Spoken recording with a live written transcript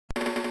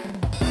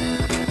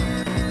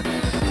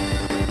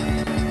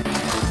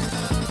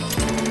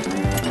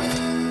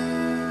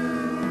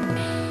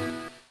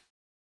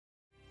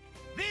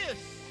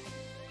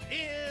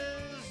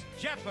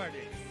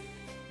Jeopardy!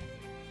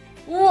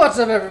 What's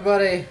up,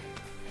 everybody?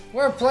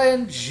 We're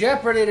playing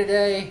Jeopardy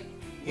today.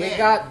 Yeah. We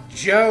got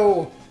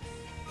Joe.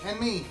 And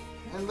me.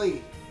 And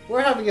Lee. We're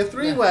having a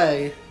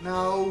three-way.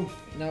 No.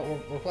 No,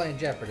 we're playing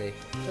Jeopardy.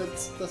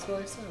 That's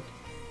what I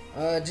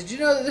said. Did you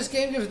know that this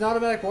game gives an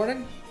automatic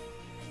warning?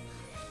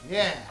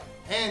 Yeah.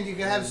 And you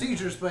can have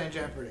seizures playing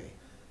Jeopardy.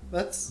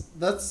 That's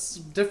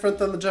different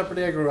than the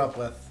Jeopardy I grew up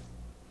with.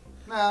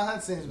 No,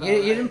 that seems about You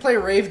right. didn't play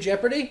Rave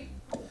Jeopardy?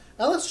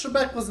 Alice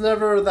Trebek was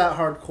never that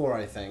hardcore,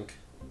 I think.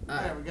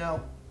 There we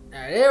go.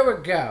 Alright, here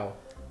we go.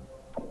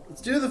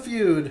 Let's do the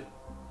feud.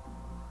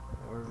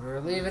 We're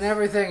leaving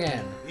everything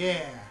in.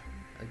 Yeah.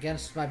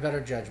 Against my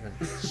better judgment.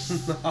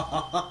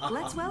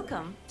 Let's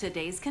welcome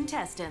today's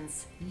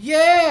contestants.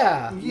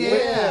 Yeah!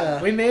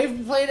 Yeah. We may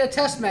have played a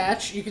test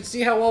match. You can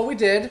see how well we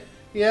did.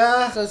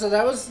 Yeah. So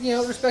that was,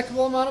 a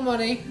respectable amount of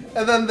money.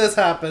 And then this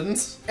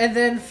happens. And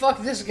then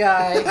fuck this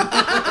guy.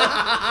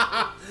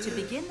 To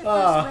begin the first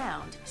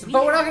round,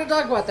 But we're not going to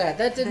talk about that.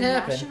 That didn't the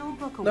happen. National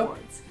Book Nope.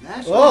 Awards.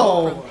 National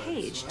Oh. From Awards.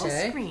 page to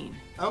Okay. screen.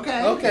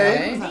 Okay.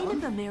 Okay.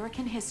 Native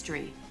American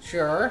history,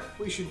 Sure.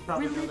 We should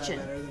probably know that Religion.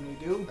 better than we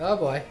do. Oh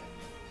boy.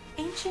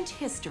 ancient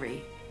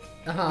history.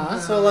 Uh-huh.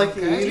 So like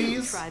the Okay.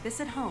 Do 80s? try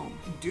this at home.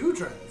 Do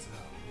try this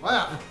out.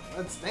 Wow.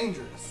 That's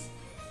dangerous.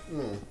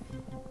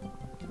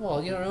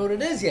 Well, you don't know what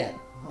it is yet.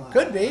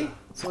 Could be.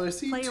 So I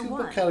see Player two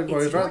one, book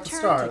categories it's right your at the turn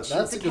start. to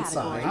That's choose a a good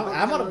category.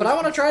 sign. But I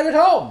want to try it at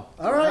home.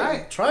 All right,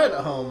 Alright. try it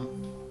at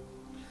home.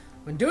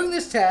 When doing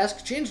this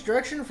task, change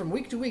direction from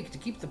week to week to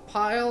keep the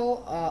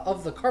pile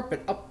of the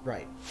carpet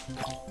upright.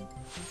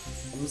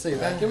 I'm gonna say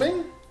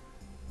vacuuming.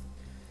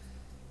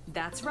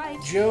 That's right.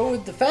 Joe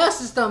with the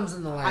fastest thumbs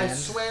in the land. I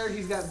swear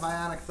he's got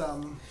bionic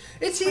thumb.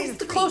 He's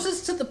the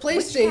closest to the category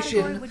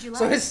PlayStation, would you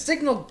so like? his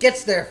signal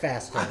gets there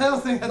faster. I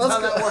don't think that's how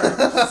that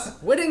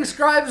works. Winning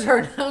scribes are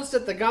announced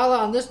at the gala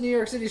on this New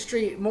York City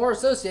street, more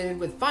associated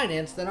with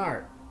finance than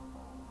art.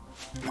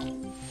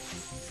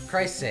 For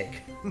Christ's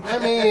sake. I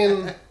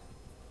mean,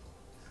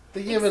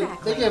 they gave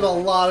Exactly. they gave a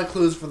lot of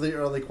clues for the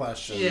early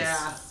questions.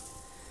 Yeah.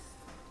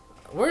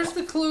 Where's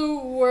the clue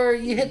where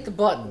you hit the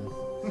button?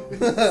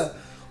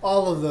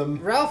 All of them.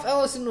 Ralph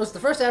Ellison was the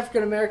first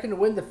African American to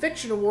win the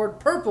fiction award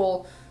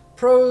Purple.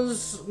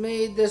 Prose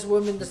made this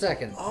woman the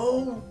second.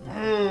 Oh,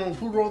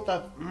 who wrote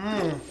that?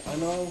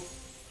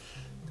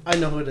 I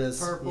know who it is.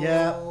 Purple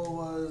Yeah.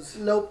 was...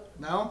 Nope.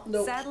 No?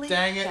 Nope. Sadly,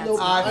 Dang it. that's Nope.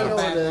 I I feel know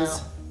bad it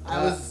is.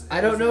 now.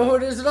 I don't know who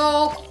it is at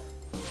all.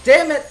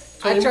 Damn it!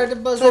 I tried to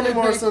buzz Toni in.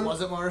 Morrison.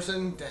 Was it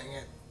Morrison? Dang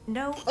it.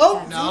 No. Oh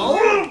that's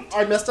No?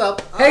 I messed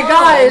up. Hey I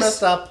guys!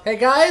 messed up. Hey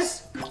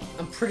guys!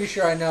 I'm pretty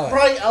sure I know it.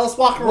 Right, Alice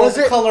Walker Was was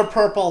the it- color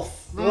purple.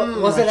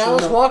 Was it I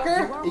Alice should've known. Walker? You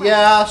are right.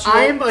 Yeah, she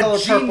I'm wrote a color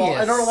purple. genius.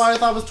 I don't know why I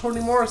thought it was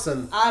Toni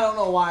Morrison. I don't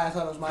know why I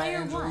thought it was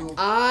Maya Player one. Angelou.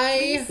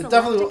 I Select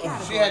definitely- a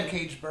category. She had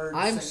Cage Bird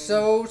I'm singing.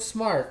 so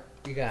smart,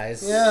 you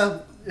guys. Yeah.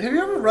 Have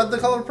you ever read The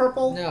Color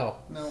Purple? No.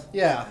 No.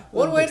 Yeah.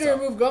 One way Big to stuff.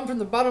 remove gum from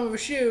the bottom of a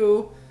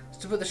shoe is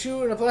to put the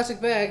shoe in a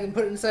plastic bag and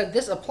put it inside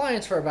this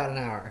appliance for about an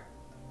hour.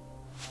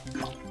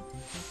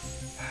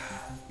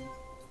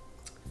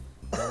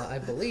 I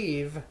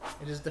believe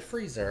it is the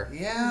freezer.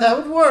 Yeah. That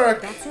would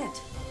work. That's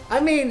it. I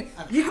mean,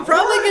 you could hour?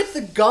 probably get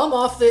the gum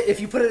off if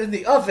you put it in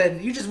the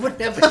oven. You just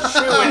wouldn't have a shoe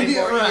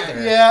anymore right.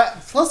 either. Yeah.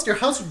 Plus, your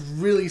house would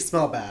really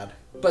smell bad.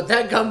 But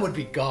that gum would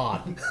be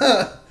gone.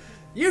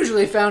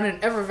 Usually found in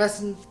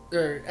effervescing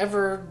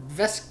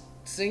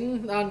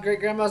on Great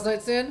Grandma's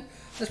nightstand.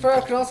 This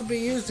product can also be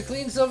used to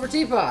clean silver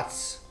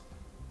teapots.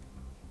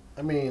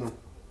 I mean,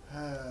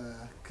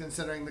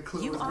 Considering the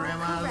clue You with are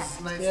Grandma's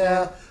correct. nightstand.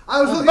 yeah.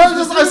 I was looking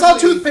I saw specifically-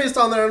 toothpaste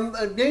on there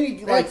and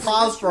maybe like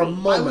paused for a I was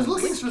moment.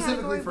 looking Which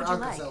specifically category for would you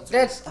like? Alka-Seltzer.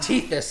 That's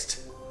teethist.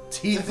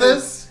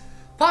 Teethus?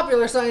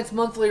 Popular Science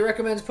Monthly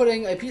recommends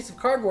putting a piece of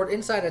cardboard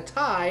inside a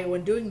tie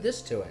when doing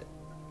this to it.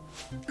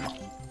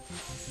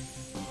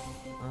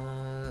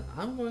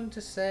 I'm going to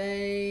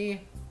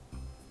say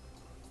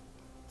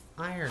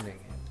ironing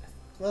it.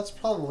 That's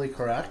probably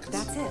correct.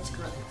 That's it.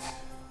 Correct.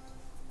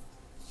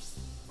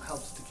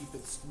 Helps to keep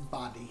its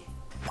body.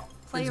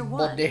 Player It's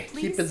one, body.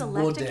 please Keep it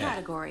select a body.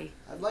 category.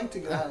 I'd like to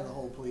get out of the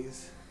hole,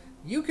 please.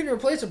 You can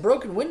replace a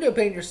broken window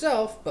pane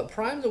yourself, but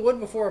prime the wood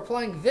before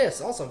applying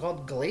this, also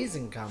called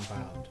glazing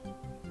compound.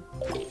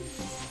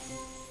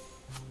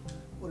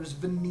 What is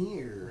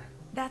veneer?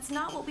 That's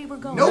not what we were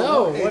going Nope,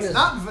 No, for. what it's is-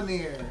 not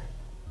veneer.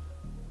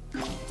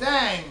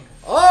 Dang.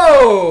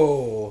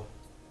 Oh!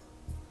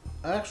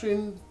 Actually,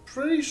 I'm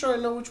pretty sure I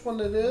know which one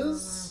it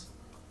is.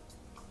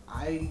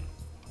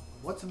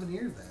 What's a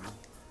veneer then?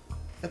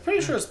 I'm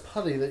pretty sure it's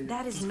putty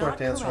That is the not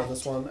correct answer on correct.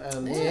 this one.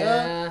 And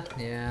Yeah.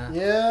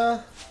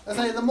 yeah. I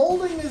say the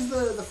molding is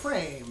the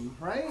frame,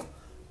 right?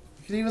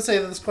 You could even say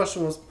that this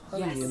question was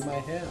putty Yes. in my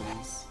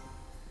hands.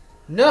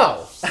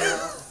 No!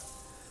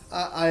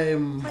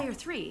 I'm Player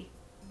three,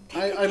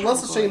 pick a I'm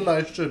less category. ashamed than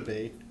I should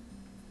be.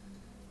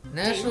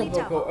 National Daily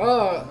Book Double.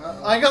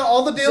 Oh, I got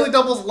all the daily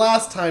doubles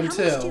last time How much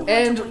do you too. want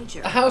and to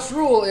wager? house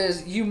rule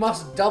is you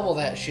must double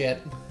that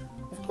shit.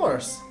 Of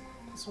course.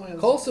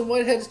 Colson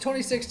Whitehead's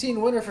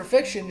 2016 winner for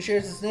fiction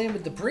shares its name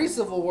with the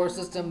pre-Civil War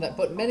system that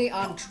put many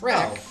on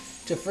track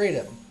to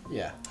freedom.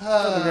 Yeah.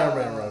 Underground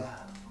Railroad.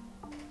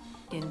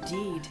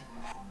 Indeed.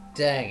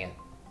 Dang it.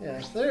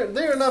 Yeah,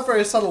 they're not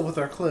very subtle with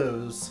their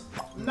clues.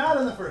 Not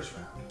in the first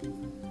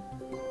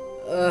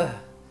round.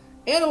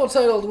 Animal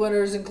titled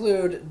winners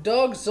include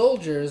Dog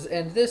Soldiers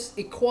and this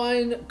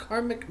equine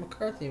Cormac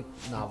McCarthy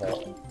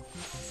novel.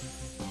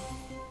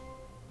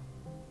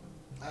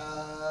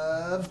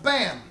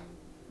 Bam.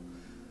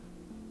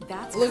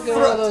 That's Look at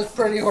correct. all those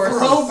pretty horses.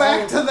 Throw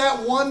back to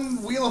that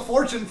one Wheel of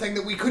Fortune thing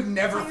that we could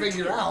never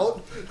figure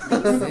out.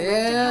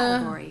 Yeah.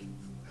 Category.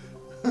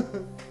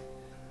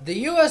 The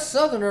U.S.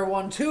 Southerner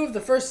won 2 of the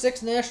first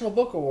 6 National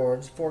Book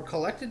Awards for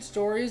Collected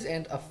Stories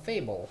and A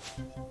Fable.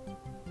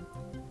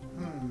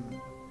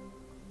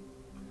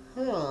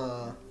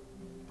 Huh.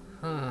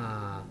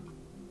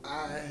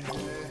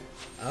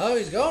 Oh,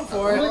 he's going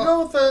for I'm it. gonna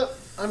go with that.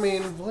 I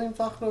mean, William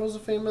Faulkner was a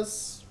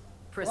famous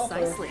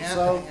Precisely. Yeah,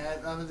 So-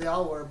 I mean, they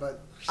all were,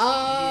 but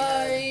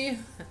I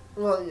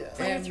Well, yeah.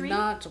 Player am 3,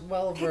 not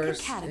well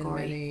versed in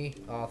category. many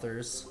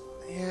authors.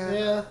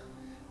 Yeah.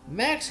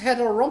 Max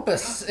had a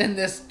rumpus in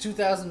this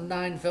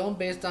 2009 film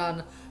based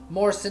on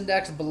Morris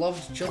Sindak's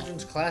beloved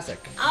children's classic.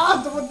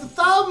 with the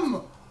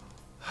thumb.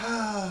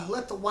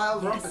 Let the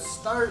wild rumpus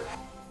start.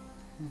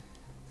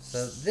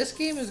 So this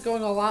game is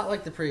going a lot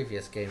like the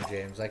previous game,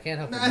 James. I can't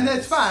help it. And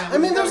that's fine. I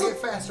mean, there's there's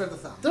get faster at the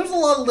thumb. There's a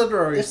lot of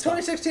literary This stuff.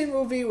 2016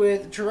 movie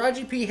with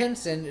Taraji P.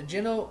 Henson,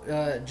 Janelle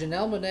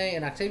Monáe,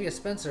 and Octavia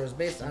Spencer was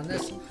based on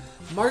this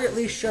Margaret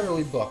Lee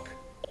Shetterly book.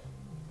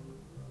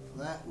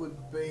 That would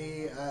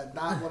be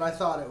not what I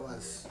thought it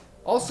was.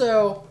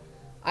 Also,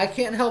 I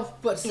can't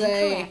help but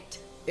say Incorrect.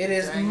 it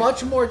is Dang it.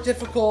 much more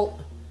difficult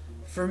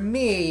for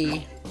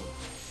me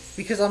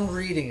because I'm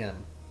reading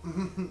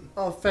them.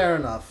 Oh, fair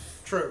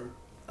enough. True.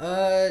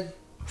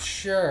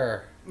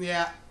 Sure.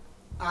 Yeah.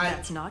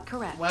 That's not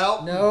correct.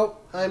 Well,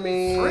 Nope. I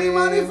mean, free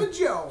money for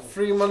Joe.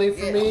 Free money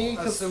for me,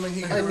 'cause Assuming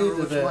he I can remember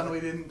needed which it. one we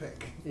didn't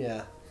pick.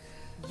 Yeah.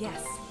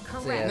 Yes,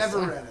 correct. Yes. Never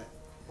read it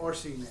or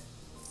seen it.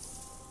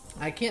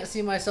 I can't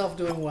see myself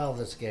doing well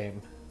this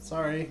game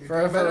Sorry. for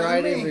a better than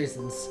variety of me.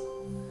 reasons.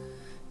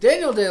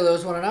 Daniel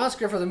Day-Lewis won an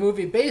Oscar for the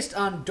movie based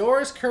on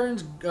Doris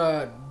Kearns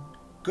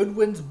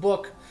Goodwin's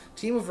book,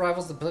 Team of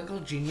Rivals, the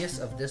Political Genius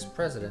of This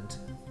President.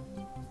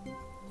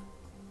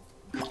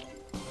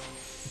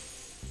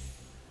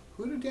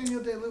 Who did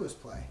Daniel Day-Lewis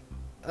play?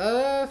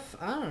 I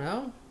don't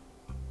know.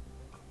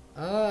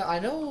 I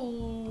know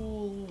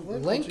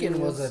Lincoln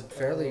was a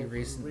fairly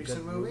recent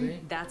good movie?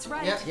 That's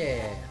right. Yep.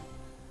 Yeah.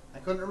 I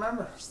couldn't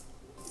remember.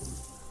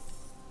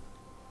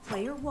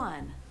 Player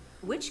 1.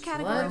 Which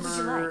category would you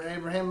Remember like?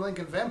 Abraham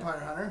Lincoln Vampire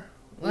Hunter.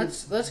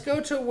 Let's go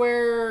to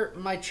where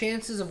my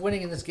chances of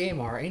winning in this game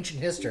are. Ancient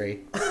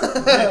history.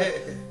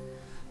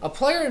 A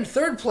player in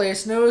third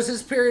place knows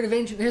his period of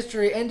ancient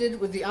history ended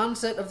with the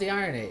onset of the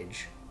Iron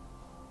Age.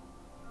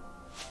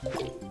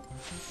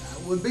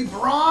 That would be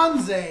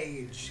Bronze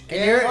Age.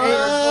 And you're in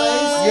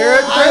I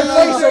third know,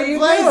 place, so third you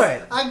place. knew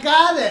it. I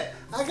got it.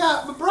 I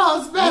got the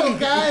bronze medal,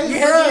 guys. You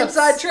had the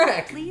inside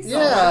track. Please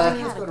Yeah. select a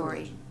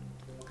category.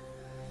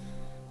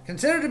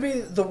 Considered to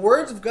be the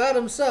words of God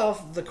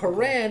himself, the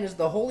Quran is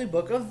the holy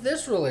book of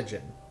this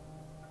religion.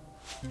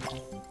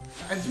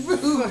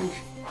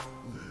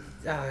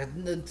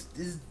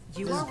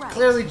 You are right.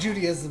 Clearly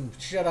Judaism.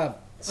 Shut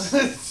up.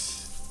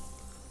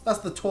 That's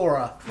the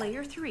Torah.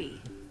 Player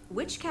 3.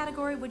 Which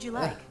category would you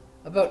like?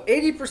 About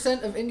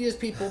 80% of India's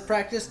people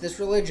practice this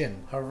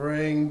religion.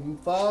 Hovering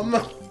thumb.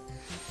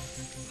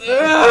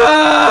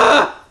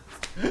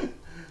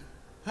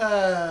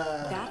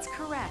 That's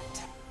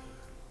correct.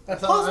 I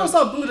thought it was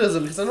not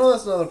Buddhism, because I know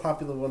that's another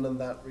popular one in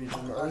that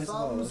region. Or at Our least in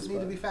all of thumbs us, need to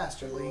but- be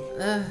faster, Lee.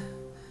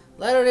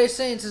 Latter-day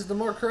Saints is the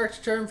more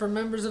correct term for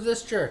members of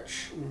this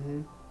church.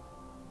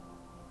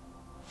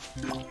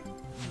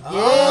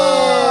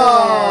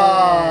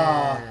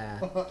 Yeah.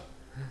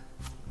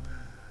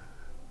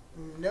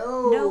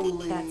 No, No,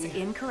 Lee. that's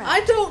incorrect.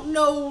 I don't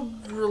know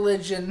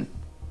religion.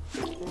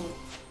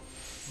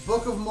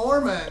 Book of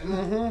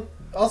Mormon.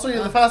 Also,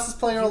 you're the fastest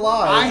player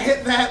alive. I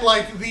hit that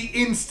like the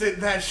instant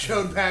that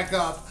showed back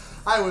up.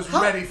 I was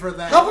ready for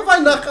that. How have I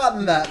not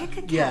gotten that Pick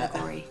a yet?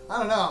 category. I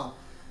don't know.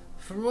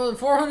 For more than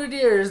 400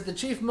 years, the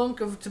chief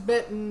monk of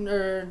Tibetan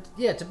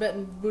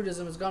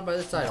Buddhism has gone by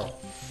this title.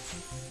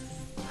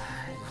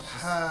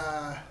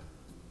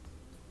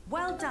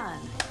 Well done.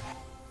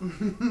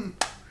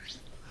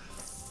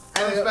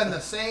 And it's been the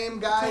same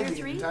guy Player the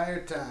 3?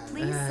 entire time.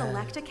 Please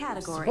select a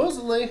category.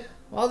 Supposedly.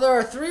 While there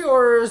are 3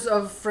 orders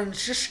of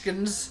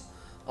Franciscans,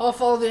 all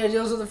follow the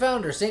ideals of the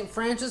founder, St.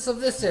 Francis of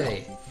this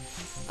city.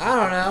 I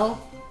don't know.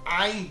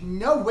 I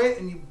know it,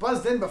 and you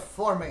buzzed in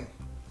before me.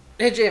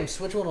 Hey, James,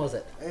 which one was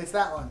it? It's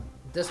that one.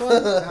 This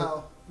one?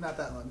 No, not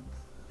that one.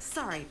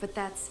 Sorry, but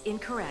that's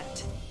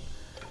incorrect.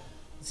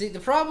 See, the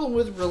problem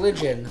with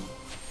religion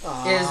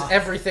is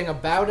everything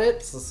about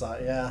it.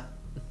 Society, yeah.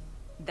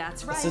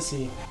 That's right.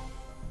 Sissy.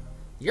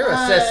 You're a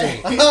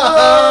sissy.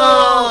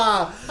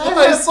 I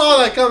saw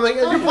that coming,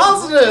 and you're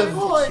positive.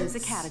 Choose a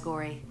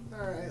category.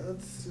 Alright,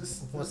 let's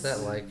just... What's that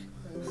like?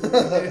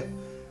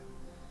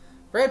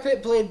 Brad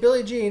Pitt played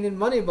Billie Jean in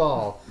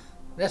Moneyball.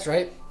 That's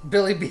right.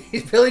 Billie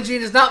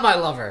Jean is not my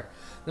lover.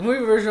 The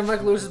movie version of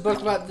Michael Lewis's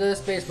book about this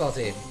baseball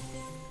team.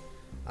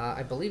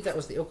 I believe that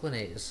was the Oakland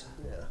A's.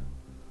 Yeah.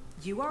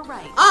 You are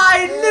right.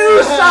 I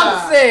knew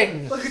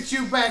something! Look at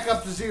you back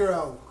up to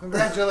 0.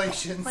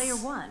 Congratulations. Player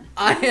 1.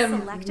 I am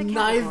Select a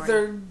neither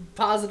category.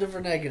 positive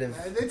or negative.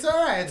 It's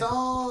alright. It's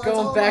all...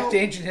 Going back to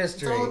ancient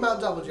history. It's all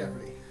about Double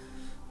Jeopardy.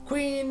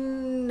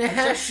 Queen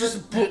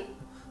Hatshepsut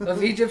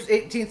of Egypt's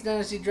 18th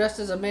dynasty dressed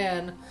as a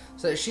man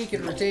so that she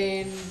could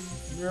remain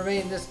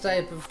this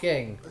type of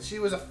king. She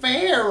was a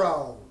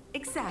pharaoh.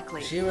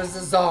 Exactly. She was the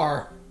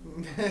czar.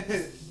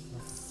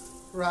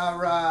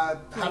 Rah,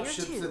 Player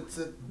 2.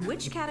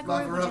 Which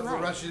category lover would you of the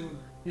like? Russian...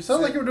 You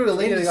sound like you were doing a In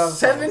Lady Gaga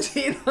song.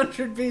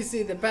 1700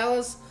 BC, the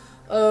palace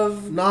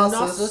of Knossos.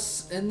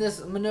 Knossos in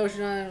this Minoan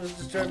island was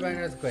destroyed by an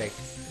earthquake.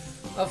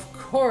 Of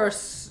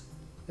course,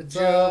 It's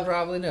Joe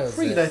probably knows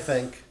Crete, this. I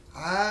think.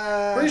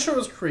 Pretty sure it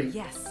was Crete.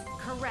 Yes,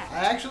 correct.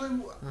 I actually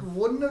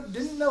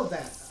didn't know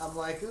that. I'm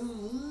like,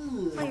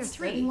 ooh, Player it's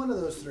 3. any one of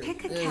those 3.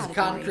 Pick a There's category.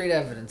 concrete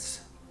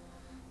evidence.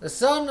 The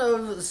son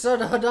of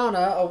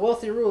Sadhadana, a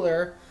wealthy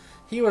ruler,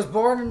 he was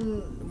born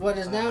in what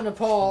is now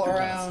Nepal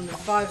around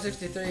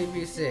 563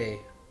 BC.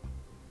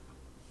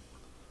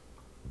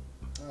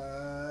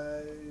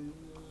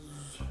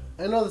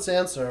 I know this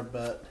answer,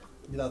 but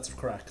that's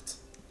correct.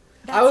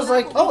 That's I was not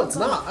like, what Oh, we it's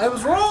voted not. for. I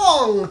was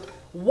wrong.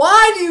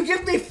 why do you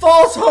give me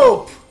false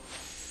hope?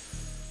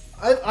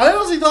 I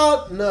honestly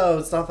thought, no,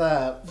 it's not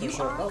that. For You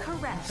sure. are Oh.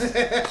 correct.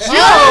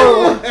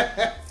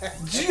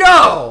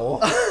 Joe!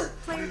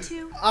 Player 2.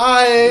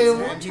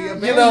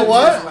 You know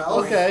what? As well.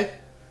 Okay.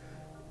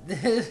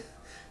 This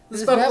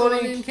Babylonian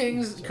Babylonian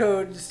king's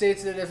code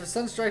states that if a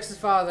son strikes his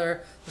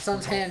father, the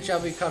son's hand shall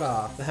be cut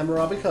off. The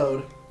Hammurabi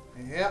Code.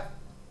 Yep.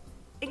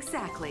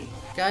 Exactly.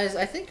 Guys,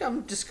 I think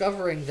I'm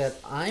discovering that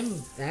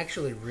I'm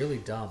actually really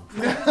dumb.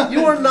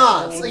 You are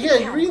not. Pick a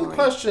Again, you read the category.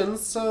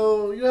 questions,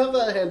 so you have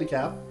that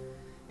handicap.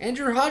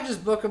 Andrew Hodges'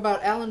 book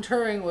about Alan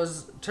Turing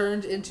was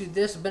turned into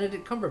this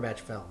Benedict Cumberbatch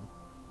film.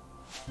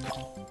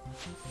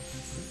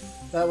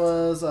 That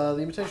was The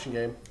Imitation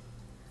Game.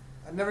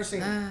 I've never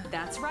seen it.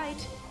 That's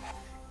right.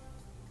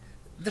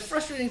 The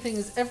frustrating thing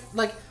is,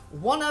 like,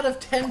 1 out of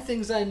 10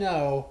 things I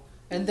know,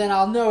 and then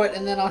I'll know it,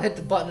 and then I'll hit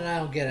the button and I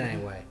don't get it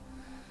anyway.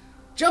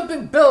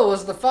 Jumping Bill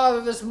was the father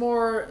of this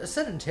more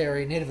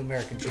sedentary Native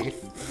American chief.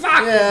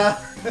 Fuck! Yeah.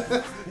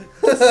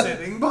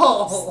 Sitting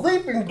Bull.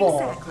 Sleeping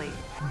Ball. Exactly.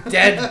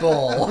 Dead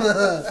Bull.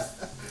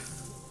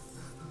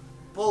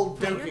 Bull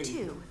Player Dookie.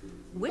 2.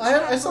 Which I still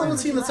category haven't would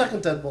seen you the like?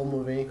 second Deadpool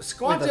movie. Wait,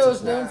 Squanto that's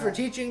is it. known for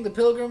teaching the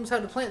pilgrims how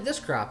to plant this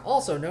crop,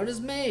 also known as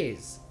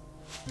maize.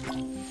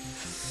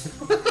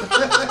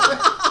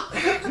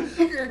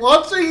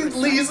 Watching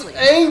Lee's Precisely.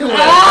 anguish.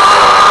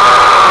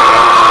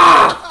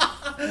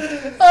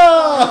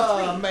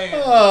 Oh, man. Could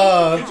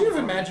you even Category.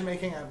 imagine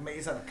making a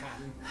maze out of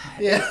cotton?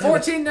 Yeah.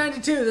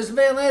 1492, this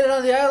man landed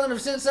on the island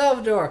of San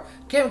Salvador.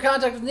 Came in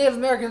contact with Native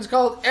Americans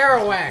called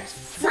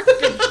Arawaks.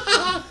 Frickin'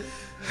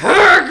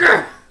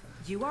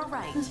 You are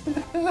right.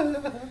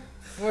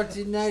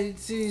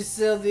 1492,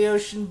 sailed the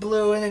ocean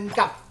blue and then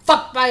got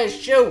fucked by a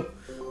shoe.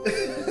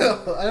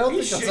 I don't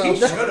He think should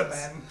that's how have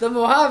been. The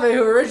Mojave,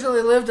 who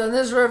originally lived on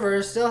this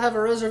river, still have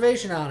a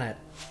reservation on it.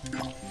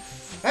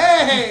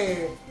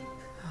 Hey!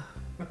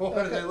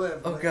 Where do they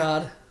live? Oh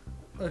god.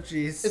 Oh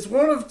jeez. It's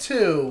one of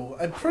 2.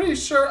 I'm pretty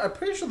sure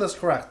that's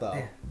correct though.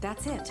 Yeah.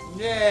 That's it.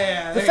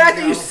 Yeah. The there fact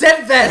you that you go.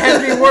 said that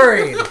had me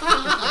worried.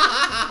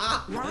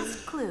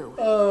 Last clue.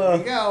 There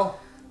you go.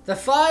 The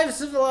 5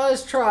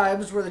 civilized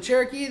tribes were the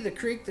Cherokee, the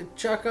Creek, the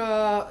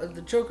Choctaw,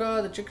 the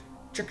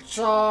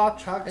Chickasaw,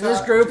 and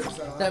this group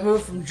Chickasaw. that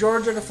moved from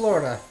Georgia to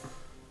Florida,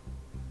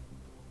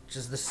 which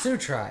is the Sioux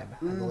tribe.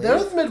 I believe.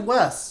 They're the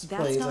Midwest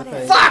That's plays, I not it.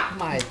 think. Fuck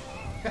my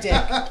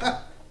dick.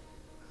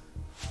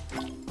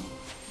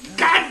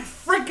 God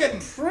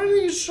freaking!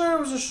 Pretty sure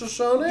it was a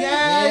Shoshone.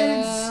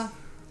 Yeah.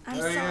 I'm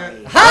There you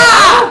sorry.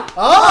 Ha!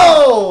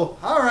 Oh!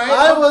 All right.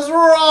 I was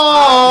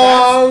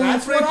wrong!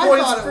 That's 3 what I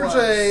points thought it for was.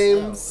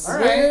 James. All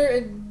right.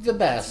 We're the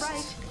best.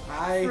 That's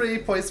right. 3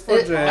 points for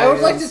James. I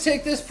would like to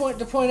take this point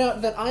to point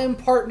out that I am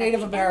part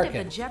Native At the end of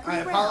American. the Jeopardy I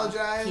round,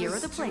 apologize Here are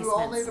the to all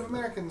placements. Native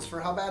Americans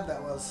for how bad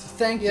that was.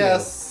 Thank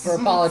Yes. you for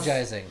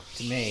apologizing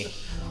to me.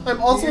 I'm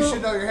You also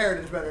should know your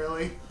heritage better,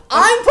 Lee.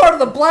 I'm part of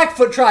the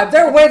Blackfoot tribe.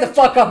 They're way the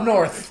fuck up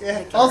north.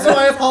 Yeah.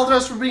 I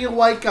apologize for being a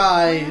white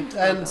guy and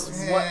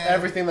Yeah.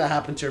 everything that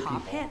happened to your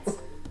Pop people. hits.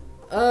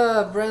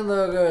 Brand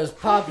logos,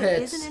 pop It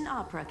hits, isn't an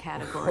opera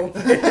category.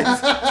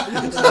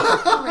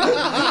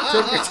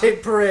 ticker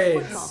tape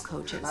parades. Football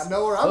coaches. I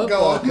know where I'm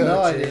Football going.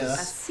 No coaches. idea. A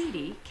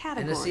seedy In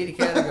category. the seedy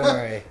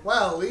category.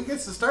 Well, Lee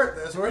gets to start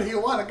this. Where do you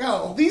want to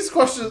go? These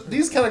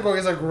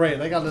categories are great,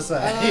 I gotta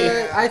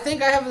say. I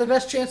think I have the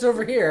best chance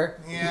over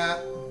here. Yeah.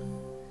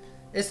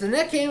 It's the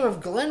net game of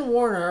Glenn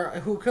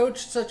Warner, who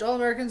coached such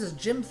All-Americans as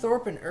Jim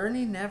Thorpe and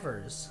Ernie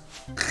Nevers.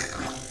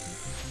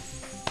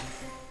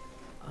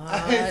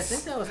 I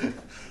think that was...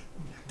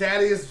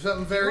 Daddy is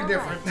something very All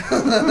different.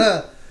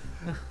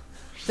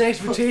 Thanks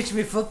for teaching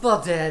me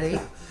football, Daddy.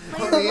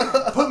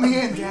 Put me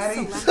in,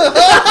 Daddy.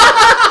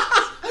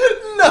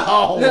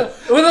 No!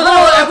 With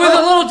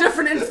a little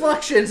different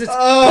inflections, it's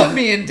put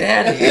me in,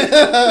 Daddy.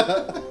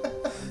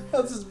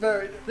 That's just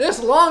very...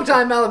 This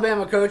longtime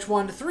Alabama coach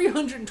won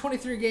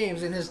 323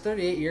 games in his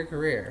 38-year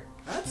career.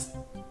 That's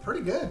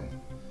pretty good.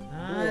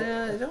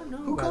 I don't know.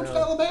 Who about coached it.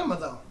 Alabama,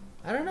 though?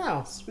 I don't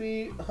know.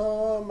 Sweet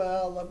home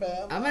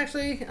Alabama. I'm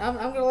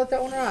gonna let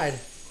that one ride.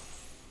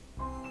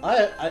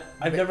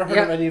 I've never heard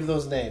of any of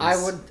those names.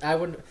 I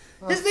would.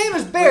 His name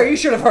is Bear. You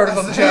should have heard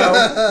of him,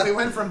 Joe. We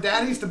went from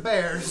daddies to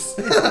bears.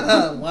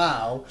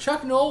 Wow.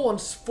 Chuck Noll won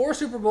 4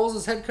 Super Bowls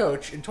as head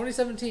coach. In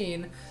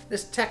 2017,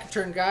 this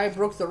taciturn guy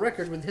broke the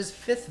record with his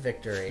 5th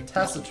victory.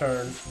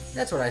 Taciturn.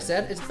 That's what I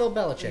said. It's Bill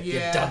Belichick,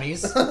 Yeah. you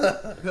dummies.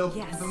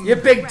 Yes. You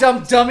big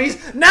dumb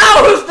dummies.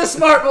 Now who's the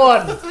smart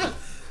one?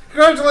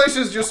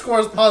 Congratulations, your score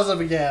is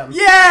positive again.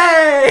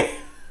 Yay!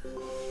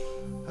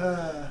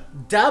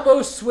 Dabo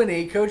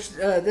Swinney coached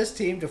this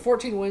team to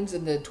 14 wins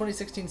in the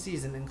 2016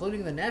 season,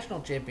 including the national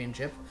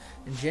championship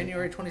in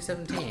January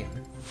 2017.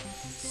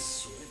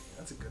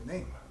 That's a good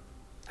name.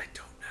 I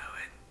don't know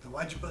it. Then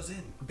why'd you buzz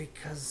in?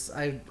 Because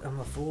I'm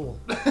a fool.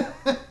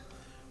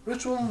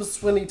 Which one was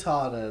Sweeney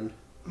Todd in?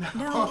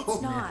 No,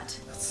 it's not.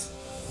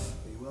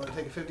 Are you willing to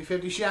take a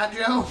 50-50 shot,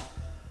 Joe?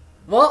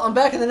 Well, I'm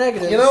back in the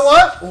negative. You know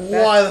what?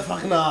 Why the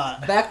fuck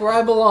not? Back where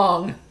I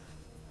belong.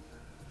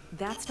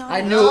 That's not. I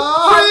it. knew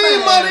Free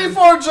man. money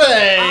for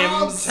James!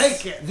 I'll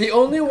take it. the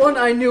only one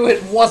I knew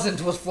it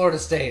wasn't was Florida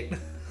State.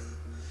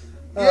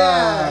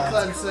 Yeah,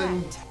 That's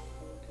Clemson. correct.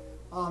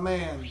 Oh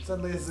man,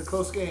 suddenly this is a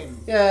close game.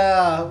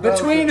 Yeah.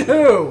 Between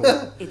who?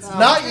 It's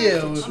Not your you.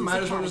 turn to choose Might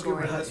a as well just get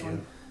rid of category.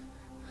 this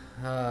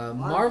one.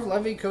 Marv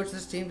Levy coached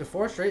this team to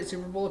 4 straight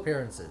Super Bowl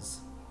appearances.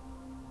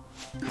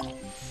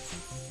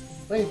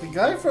 Wait, the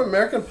guy from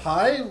American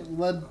Pie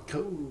led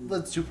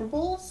Super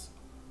Bowls?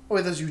 Oh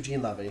wait, that's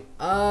Eugene Levy.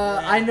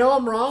 I know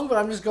I'm wrong, but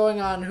I'm just going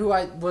on who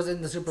I was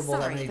in the Super Bowl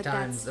that Sorry, many but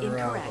times that's in a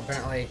row.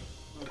 incorrect.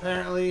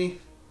 Apparently,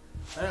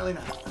 Apparently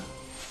not.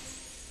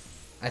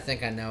 I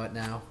think I know it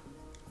now.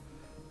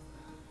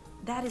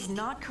 That is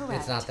not correct.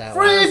 It's not that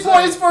one. 3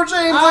 points for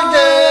James Look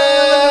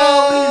at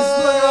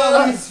all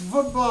again! these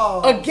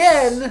footballs.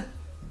 Again,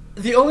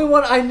 the only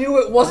one I knew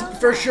it wasn't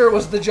for sure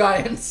was the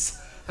Giants.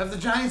 Have the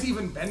Giants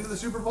even been to the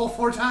Super Bowl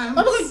 4 times?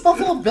 I don't think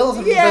Buffalo Bills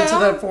have Yeah. been to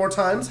that 4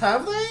 times,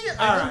 have they?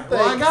 Alright,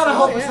 well I gotta so.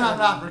 hope it's yeah. not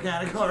an opera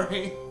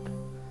category.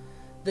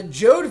 The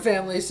Jode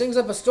family sings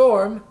up a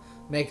storm,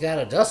 make that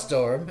a dust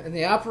storm, in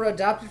the opera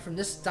adapted from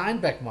this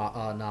Steinbeck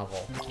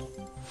novel.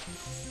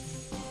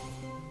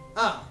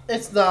 Oh.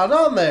 It's not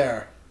on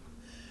there.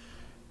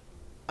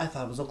 I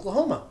thought it was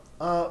Oklahoma.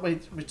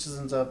 Wait, which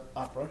isn't an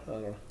opera? I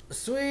don't know.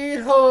 Sweet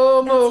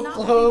home That's not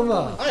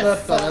Oklahoma. I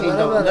fucking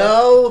don't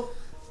know.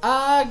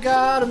 I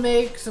gotta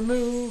make some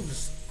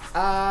moves.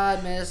 I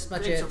miss my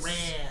It's chance.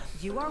 rare.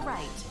 You are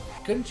right.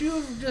 Couldn't you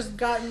have just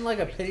gotten like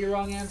a pity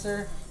wrong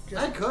answer?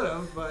 I could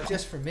have, but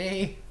Just for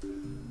me.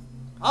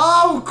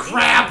 oh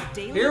crap!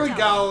 Daily Here we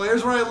double. go.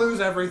 Here's where I lose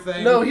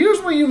everything. No, here's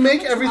where you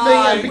make everything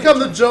and become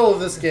the Joe of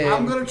this game.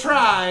 I'm gonna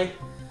try.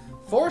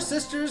 4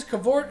 sisters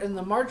cavort in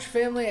the March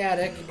family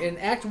attic in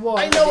Act 1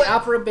 I of know the it.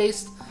 opera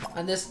based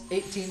on this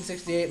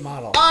 1868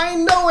 model. I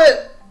know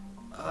it!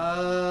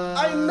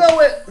 I know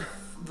it!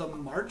 The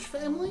March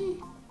family?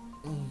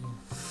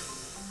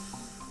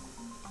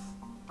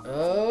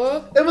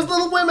 It was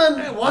Little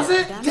Women! Was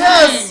it? That's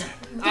Yes!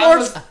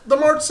 Dang. The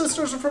March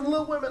sisters are from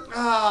Little Women.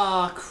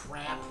 Ah,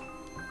 crap.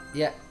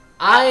 Yeah.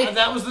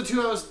 That was the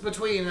two I was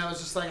between. I was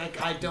just like,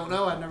 I don't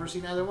know. I've never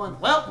seen either one.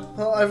 Well,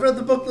 Well, I've read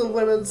the book Little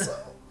Women, so...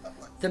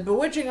 The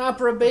bewitching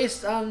opera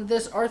based on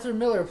this Arthur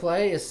Miller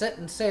play is set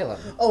in Salem.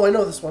 Oh, I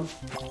know this one.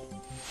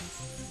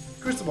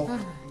 Crucible.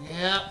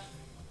 yeah.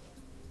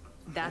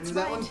 That's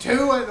That one right.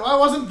 too. Why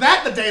wasn't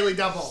that the daily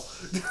double?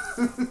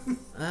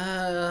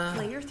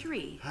 Player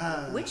 3.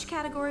 Which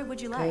category would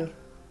you like?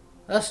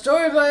 A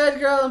story by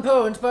Edgar Allan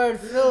Poe inspired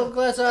Philip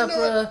Glass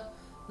opera,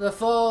 The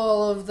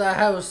Fall of the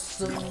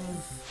House of...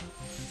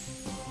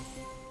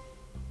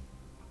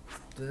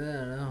 I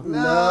don't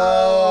know.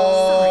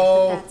 Sorry,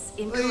 No. but that's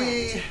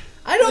incorrect.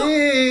 I don't...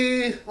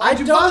 Hey. Why'd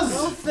you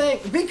buzz?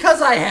 think...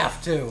 Because I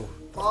have to.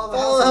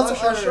 Oh, that's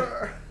for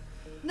sure.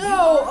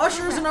 No,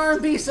 Usher is an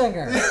R&B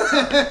singer.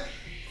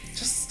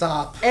 Just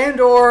stop. And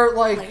or,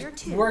 like, Player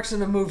 2. works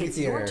in a movie It's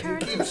your theater. turn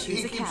to He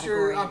choose a keeps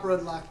your category. opera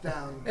locked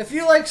down. If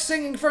you like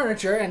singing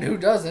furniture, and who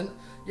doesn't,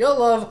 you'll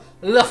love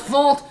La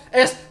Font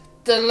est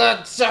de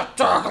la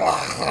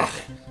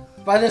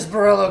by this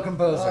Barolo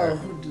composer. Oh,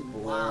 who did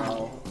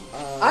wow.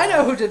 I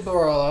know who did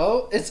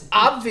Barolo. It's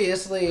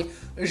obviously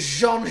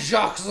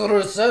Jean-Jacques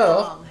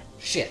Rousseau. Wrong.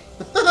 Shit.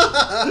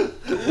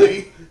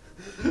 Wait.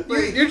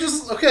 You're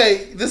just...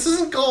 Okay, this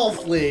isn't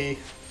golf, Lee.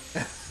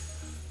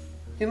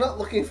 You're not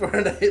looking for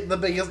the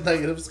biggest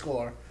negative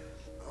score.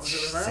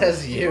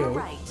 Says You're you.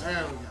 right.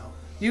 There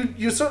we go.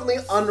 You certainly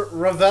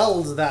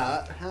unraveled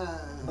that. I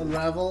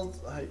Unraveled?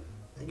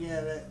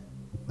 get it.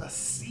 A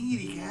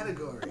seedy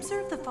category.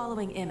 Observe the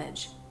following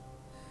image.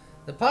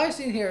 The pie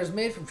seen here is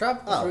made from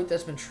tropical fruit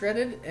that's been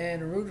shredded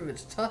and removed of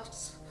its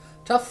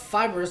tough,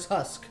 fibrous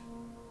husk.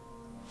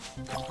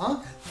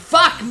 Huh?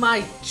 Fuck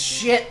my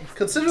shit.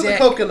 Consider dick.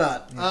 the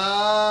coconut.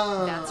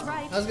 That's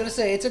right. I was gonna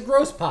say it's a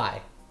gross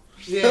pie.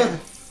 Yeah.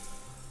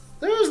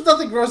 There is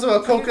nothing gross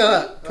about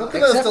coconut.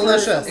 Coconut is Except for-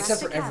 delicious.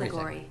 except for Select a everything.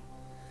 category.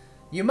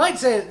 You might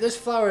say that this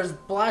flour's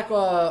black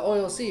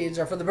oil seeds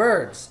are for the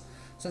birds,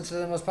 since they're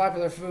the most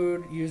popular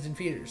food used in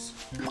feeders.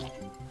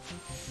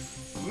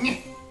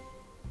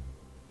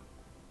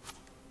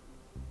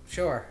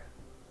 Sure.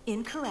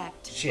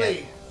 Incorrect. Shit.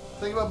 Wait,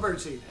 think about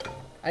birdseed.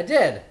 I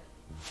did.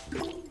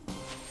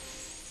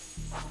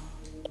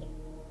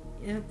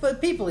 Yeah, but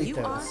people eat You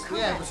those. are correct.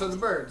 Yeah, but so the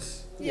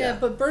birds. Yeah, Yeah.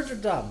 but birds are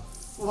dumb.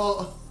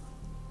 Well,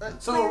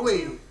 so Player are we.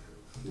 two.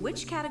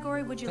 Which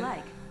category would you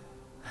like?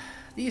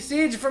 These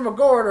seeds from a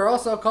gourd are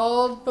also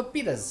called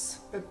pepitas.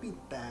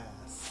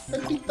 Pepitas.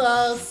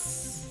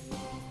 Pepitas.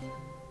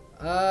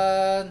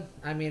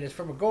 I mean, it's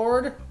from a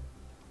gourd. And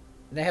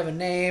they have a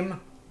name,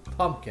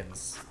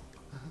 pumpkins.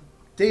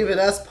 David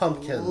S.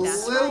 Pumpkins.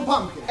 That's Little right.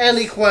 pumpkin.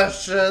 Any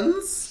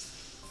questions?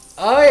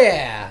 Oh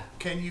yeah.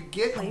 Can you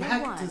get Player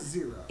back one. to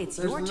zero? It's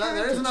There's your no- turn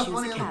there to is enough choose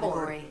money a on the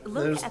board. category.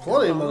 Look There's at the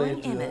plenty of money following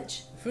to do that.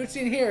 image. The food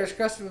seen here is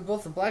crusted with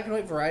both the black and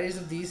white varieties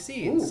of these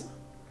seeds.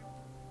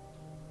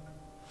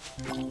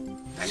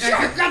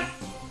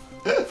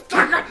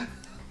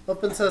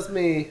 Open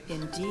Sesame.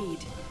 Indeed.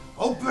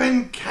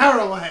 Open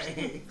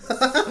caraway.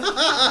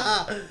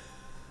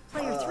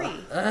 Player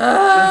three.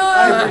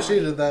 I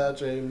appreciated that,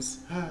 James.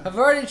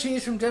 Havarti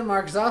cheese from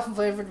Denmark is often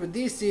flavored with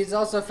these seeds,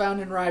 also found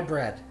in rye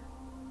bread.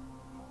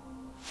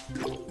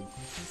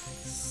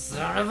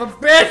 Son of a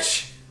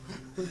bitch!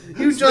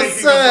 You just making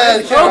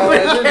said a caraway,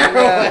 Open didn't you?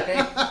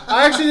 caraway.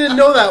 I actually didn't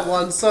know that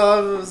one, so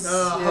I was.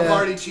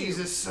 Havarti cheese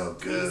is so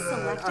good.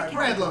 select a Alright,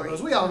 brand category.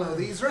 logos. We all know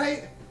these,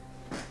 right?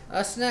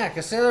 A snack,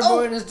 a sailor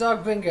boy and his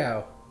dog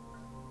Bingo.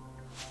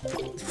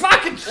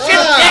 Fucking shit!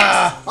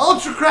 Ah!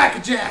 Ultra Cracker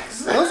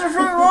Jacks. Those are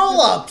fruit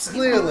roll-ups,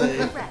 clearly.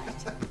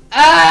 Correct.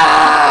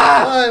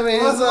 Ah! I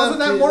mean, Wasn't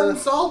that Morton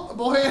Jesus. Salt? A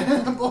boy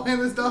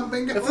and his dog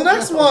Bingo. If the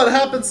next one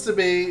happens to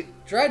be,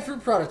 Dried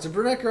fruit products, a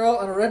brunette girl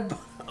and a red.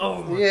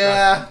 Oh my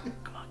yeah.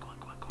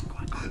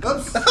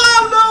 Oops.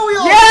 Oh no, we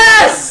all.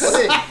 Yes!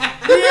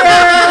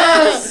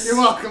 Yes! You're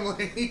welcome,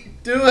 Lee.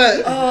 Do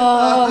it.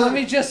 Oh, let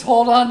me just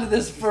hold on to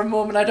this for a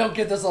moment. I don't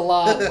get this a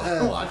lot.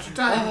 Watch your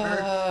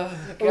timer.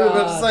 I was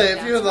about to say,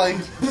 if you had like,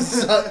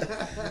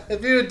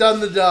 if you had done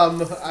the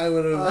dumb, I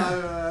would have.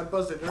 I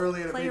buzzed it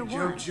early at a Player big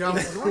one. jump.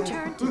 It's your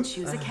turn to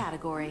choose a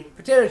category.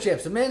 Potato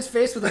chips, a man's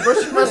face with a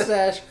bushy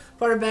mustache,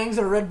 butter bangs,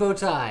 and a red bow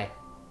tie.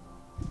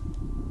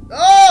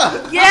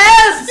 Oh!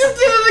 Yes! You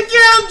did it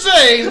again,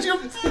 James! You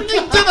fucking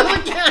did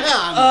it again!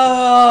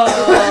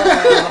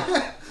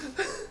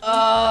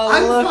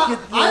 Look at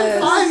this.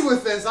 I'm fine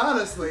with this,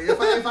 honestly.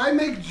 If I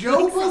make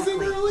Joe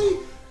buzzing early,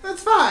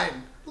 that's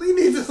fine. Lee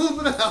needs a little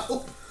bit of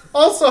help.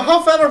 Also,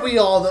 how fat are we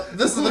all?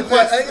 This is the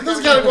question. This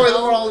is the category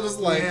that we're all just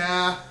like.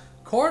 Yeah.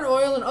 Corn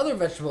oil and other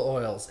vegetable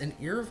oils. An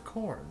ear of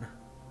corn.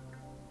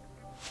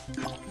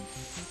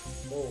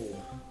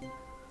 Oh.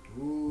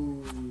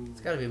 Ooh.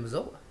 It's gotta be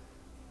Missoula.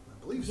 I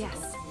believe so.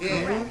 Yes.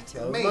 Yeah. Correct.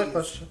 That was my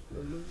question.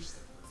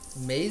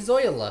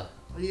 Mazoila.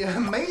 Yeah,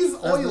 maize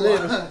That's the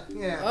oil.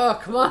 Yeah. Oh,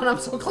 come on, I'm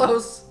so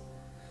close.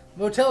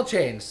 Motel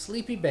chain,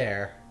 Sleepy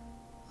Bear.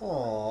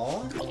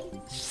 Aww.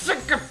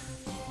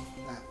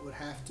 That would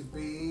have to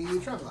be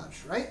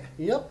Travelodge, right?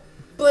 Yep.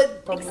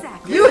 But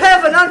Exactly. you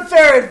have an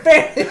unfair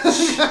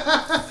advantage.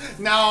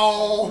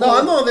 No. No,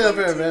 I'm the only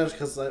unfair advantage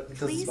because it's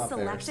Please not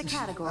select fair. a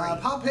category.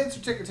 Pop hits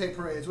or ticker tape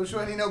parades? Which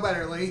one do you know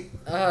better, Lee?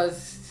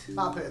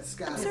 Pop hits.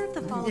 Got it. Observe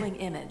the following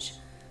image.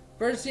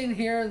 Bird seen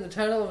here in the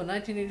title of a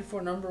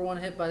 1984 #1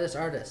 hit by this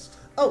artist.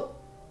 Oh,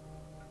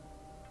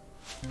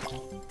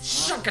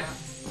 Shaka.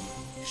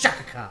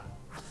 Shaka Khan.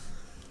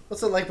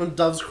 what's it like when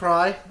doves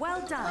cry? Well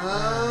done.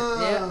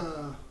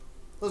 Ah.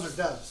 Those are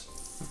doves.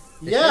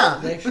 Yeah.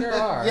 They sure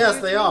are.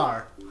 Yes, they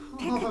are.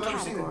 Pick know if a I've ever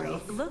seen a category.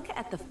 dove. Look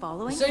at the The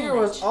following singer image.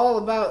 was all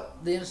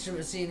about the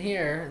instrument seen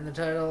here in the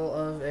title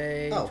of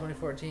a Oh.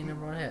 2014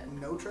 #1 hit.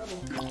 No trouble.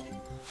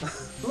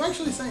 Who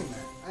actually sang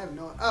that? I have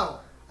no. Oh,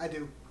 I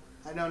do.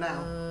 I know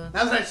now.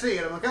 Now that I see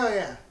it, I'm like, oh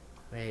yeah.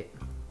 Wait,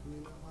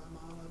 You know I'm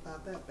all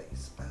about that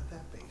bass. About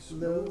that bass.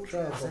 No is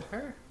trouble. it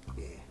her?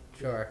 Yeah.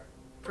 Sure.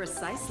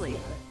 Precisely.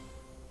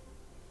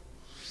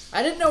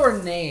 I didn't know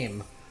her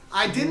name.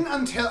 I didn't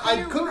until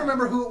I couldn't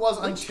remember who it was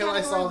Which until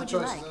I category saw the would you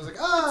choices. like? I was like,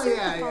 oh Observe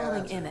yeah, the yeah. following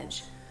that's it.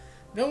 image.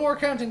 No more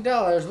counting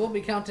dollars. We'll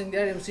be counting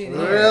the items seen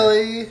here.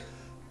 Really?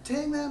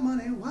 Take that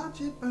money,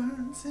 watch it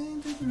burn,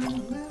 sing to the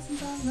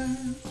lessons I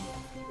learned.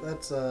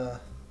 That's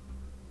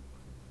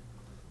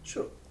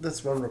Sure.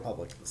 That's One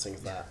Republic that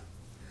sings that.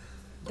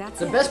 That's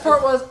The it. best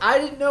part was I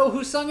didn't know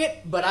who sung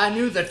it, but I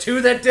knew the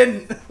two that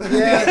didn't.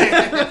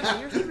 Yeah.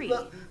 Player three.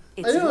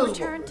 It's I knew it your was-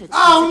 turn to choose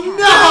Oh, a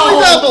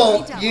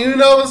no! category. Double. You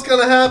know what's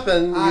gonna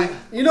happen. I-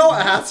 You know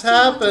what has to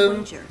happen.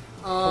 Wager.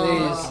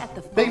 Please. At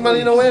the Big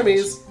money, no following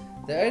whammies.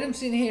 The item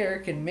seen here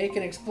can make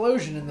an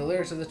explosion in the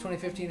lyrics of the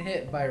 2015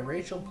 hit by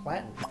Rachel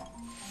Platten.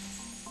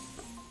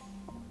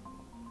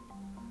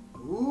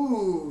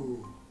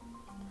 Ooh.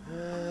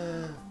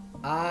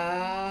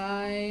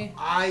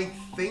 I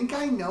think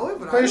I know it,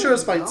 but Pretty I sure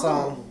it's don't Fight know.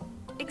 Song.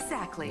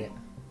 Exactly.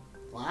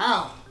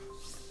 Wow.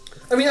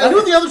 I mean, I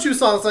knew the other two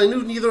songs. I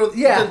knew neither of them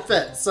didn't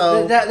fit.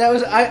 So that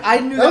was I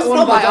knew that was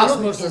one by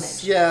probably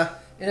osmosis. Yeah.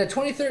 In a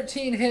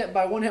 2013 hit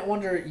by one-hit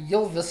wonder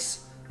Ylvis,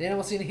 the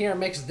animal scene here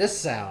makes this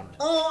sound.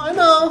 Oh, I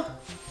know.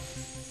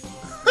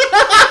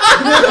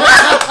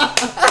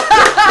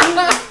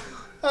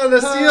 And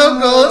the seal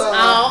goes,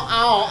 ow,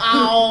 ow,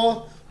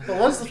 ow. But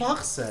what does the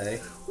fox say?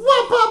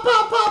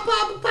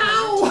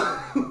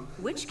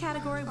 Which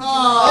category would you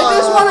I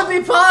just want to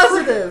be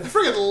positive. I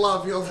freaking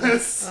love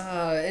Ylvis.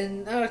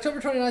 In October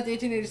 29th,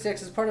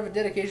 1886, as part of a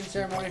dedication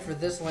ceremony for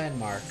this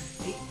landmark.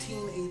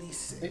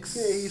 1886.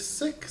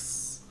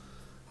 1886.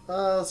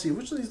 Let's see,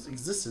 which of these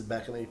existed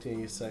back in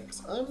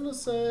 1886? I'm gonna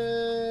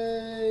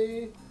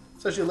say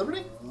Statue of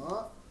Liberty.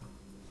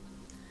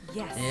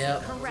 Yes.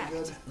 Yep.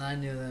 Correct. I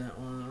knew that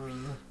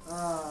one.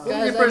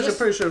 I'm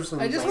pretty sure of some.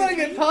 I just want to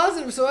get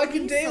positive so I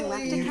can Please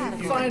select a daily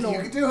category. final. You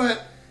can do it.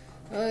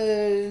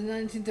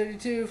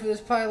 1932 for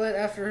this pilot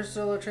after her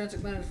solo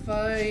transatlantic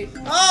fight.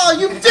 Oh,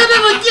 you did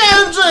it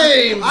again,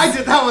 James! I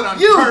did that one on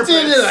You purpose.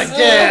 did it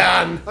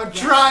again! I'm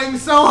trying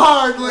so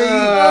hard, Lee.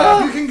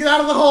 You can get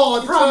out of the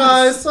hole, I Try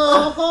promise.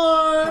 so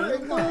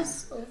hard.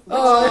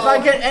 Oh, if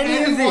I get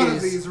any one of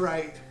of these. these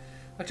right.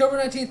 October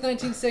 19th,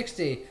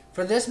 1960.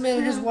 For this man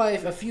and his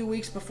wife, a few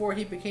weeks before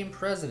he became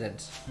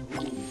president.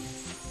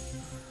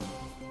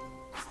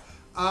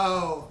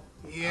 Oh,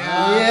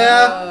 yeah.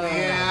 Yeah.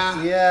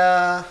 Yeah.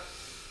 Yeah.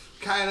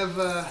 Kind of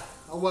a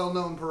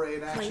well-known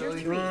parade, Player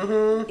actually. 3.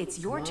 It's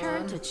your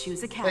turn to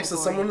choose a category. Next to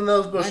someone in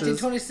those bushes.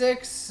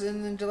 1926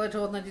 and then July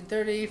 12th,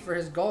 1930 for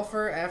his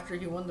golfer after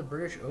he won the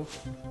British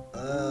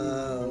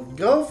Open.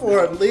 Go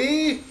for it,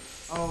 Lee.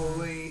 Oh,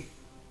 Lee.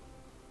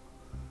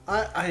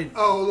 I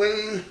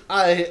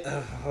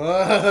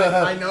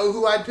I know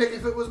who I'd pick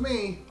if it was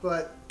me,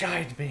 but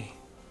Guide me.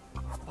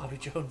 Bobby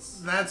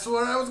Jones. that's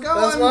where I was going.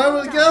 That's what I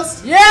would have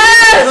guessed.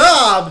 Yes!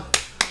 Rob.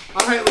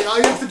 All right, Lee, all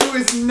you have to do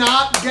is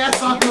not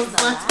guess on the Here's the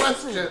next last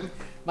question.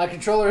 My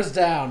controller is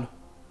down.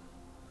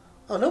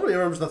 Oh, nobody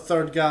remembers the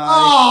third guy.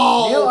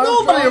 Neil Oh!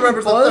 Armstrong, nobody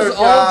remembers the Buzz third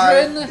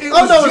guy. Aldrin. It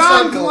Oh, was no, it's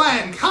John Michael.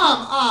 Glenn.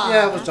 Come on.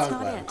 Yeah, it was That's John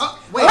not Glenn. it.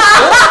 Wait.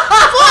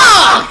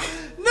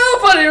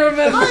 Nobody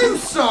remembers. I'm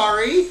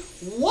sorry.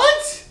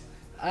 What?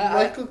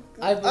 I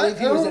believe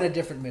he was in a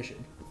different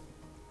mission.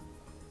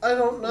 I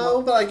don't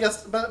know, but I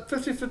guess about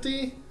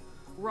 50-50.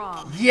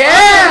 Wrong.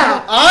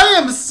 Yeah! I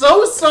am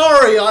so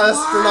sorry,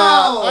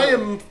 astronaut.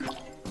 Wow.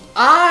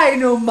 I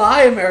know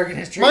my American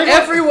history. Michael-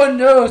 Everyone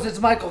knows it's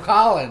Michael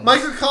Collins.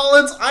 Michael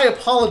Collins, I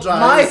apologize.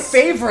 My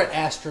favorite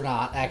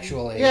astronaut,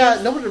 actually. Yeah,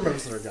 nobody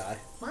remembers the third guy.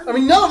 I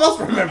mean, none of us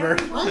remember.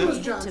 Mine was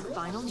Made it John to Glenn.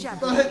 Final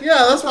Jeopardy. But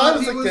Yeah, that's what I thought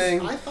was he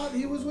thinking. I thought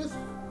he was with.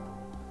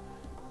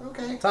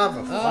 Okay. Time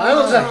for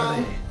Final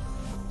Jeopardy.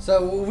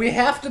 So we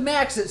have to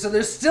max it, so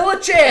there's still a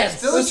chance.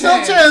 Still a There's no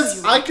chance.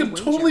 chance I could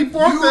totally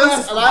bork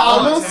this, and I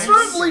almost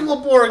politics. certainly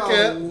will bork Oh,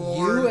 it.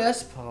 Lord.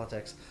 U.S.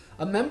 politics.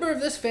 A member of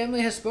this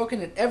family has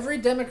spoken at every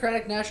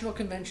Democratic National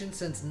Convention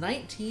since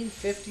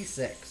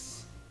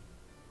 1956.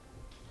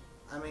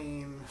 I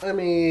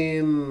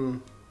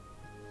mean,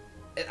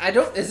 I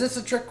don't. Is this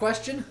a trick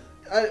question?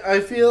 I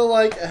feel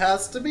like it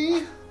has to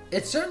be.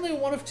 It's certainly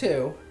one of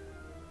two.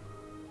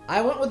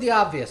 I went with the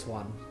obvious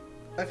one.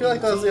 I feel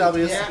like that was the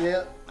obvious.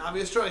 Yeah.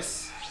 obvious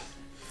choice.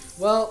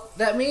 Well,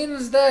 that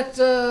means that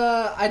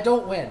I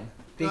don't win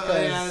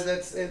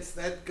because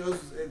Yeah,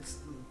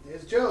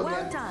 it's Joe Well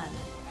again. done.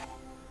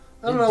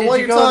 I don't know what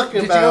you're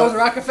talking Did you go with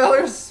about.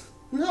 Rockefellers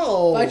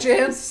No. by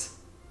chance?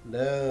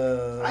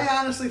 No. I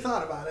honestly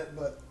thought about it,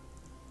 but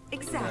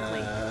Exactly.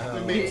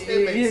 it You, makes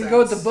you didn't sense. go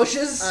with the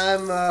Bushes?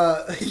 I'm,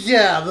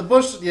 yeah, the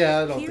bush, yeah,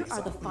 I don't Here think are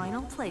so. the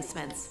final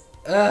placements.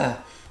 Ugh.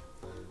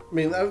 I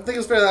mean, I think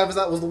it's fair that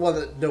that was the one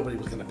that nobody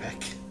was going to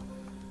pick.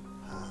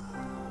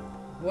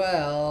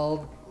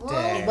 Well,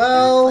 dang.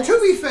 Well,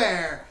 To be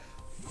fair,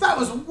 that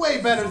was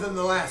way better than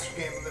the last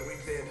game that we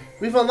did.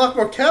 we've unlocked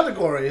more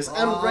categories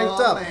and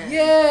ranked up. Man.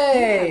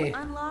 Yay!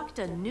 Unlocked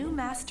a new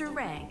master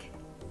rank.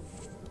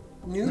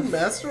 New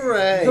Master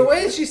Ray. The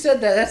way she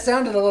said that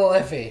sounded a little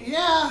iffy.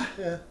 Yeah.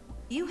 Yeah.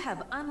 You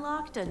have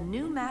unlocked a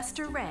new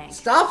master rank.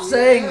 Stop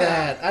saying Yeah.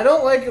 that. I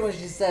don't like it when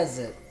she says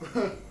it.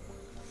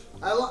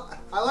 I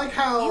like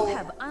how You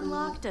have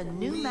unlocked a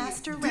new we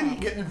master didn't rank.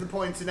 get the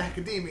points in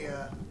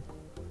academia,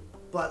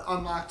 but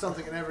unlocked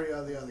something in every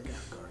other category.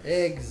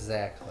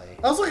 Exactly.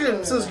 I was looking at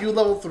it says you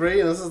level 3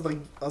 and this is like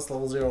us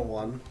level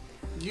 0-1.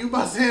 You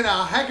must in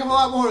a heck of a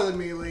lot more than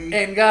me, Lee.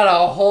 And got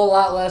a whole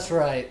lot less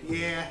right.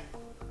 Yeah.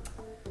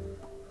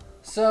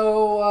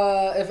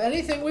 So, if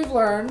anything we've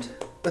learned,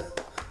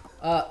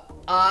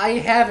 I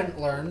haven't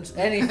learned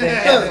anything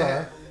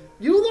ever.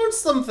 You learned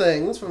some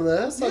things from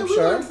this, Yeah, I'm we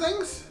sure. learned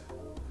things.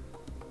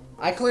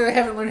 I clearly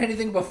haven't learned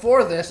anything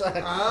before this.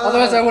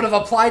 Otherwise, I would have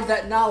applied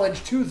that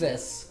knowledge to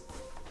this.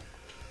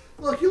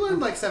 Look, you learned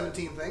like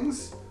 17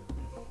 things.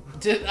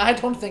 I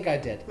don't think I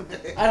did.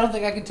 I don't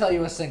think I can tell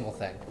you a single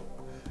thing.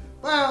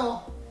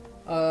 Well,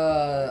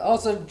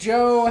 Also,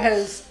 Joe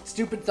has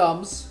stupid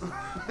thumbs.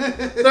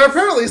 They're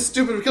apparently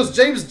stupid because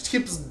James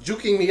keeps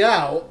juking me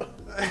out.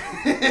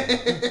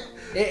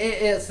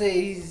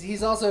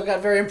 He's also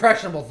got very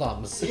impressionable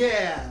thumbs.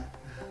 Yeah.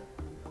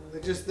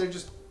 They're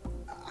just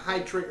high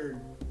triggered.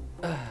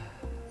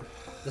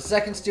 The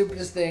second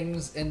stupidest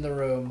things in the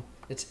room.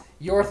 It's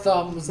your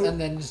thumbs and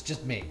then it's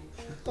just me.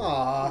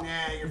 Aww.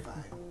 Nah, you're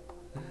fine.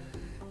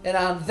 And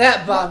on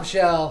that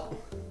bombshell,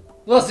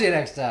 we'll see you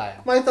next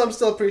time. My thumbs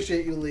still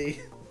appreciate you,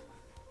 Lee.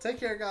 Take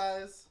care,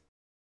 guys.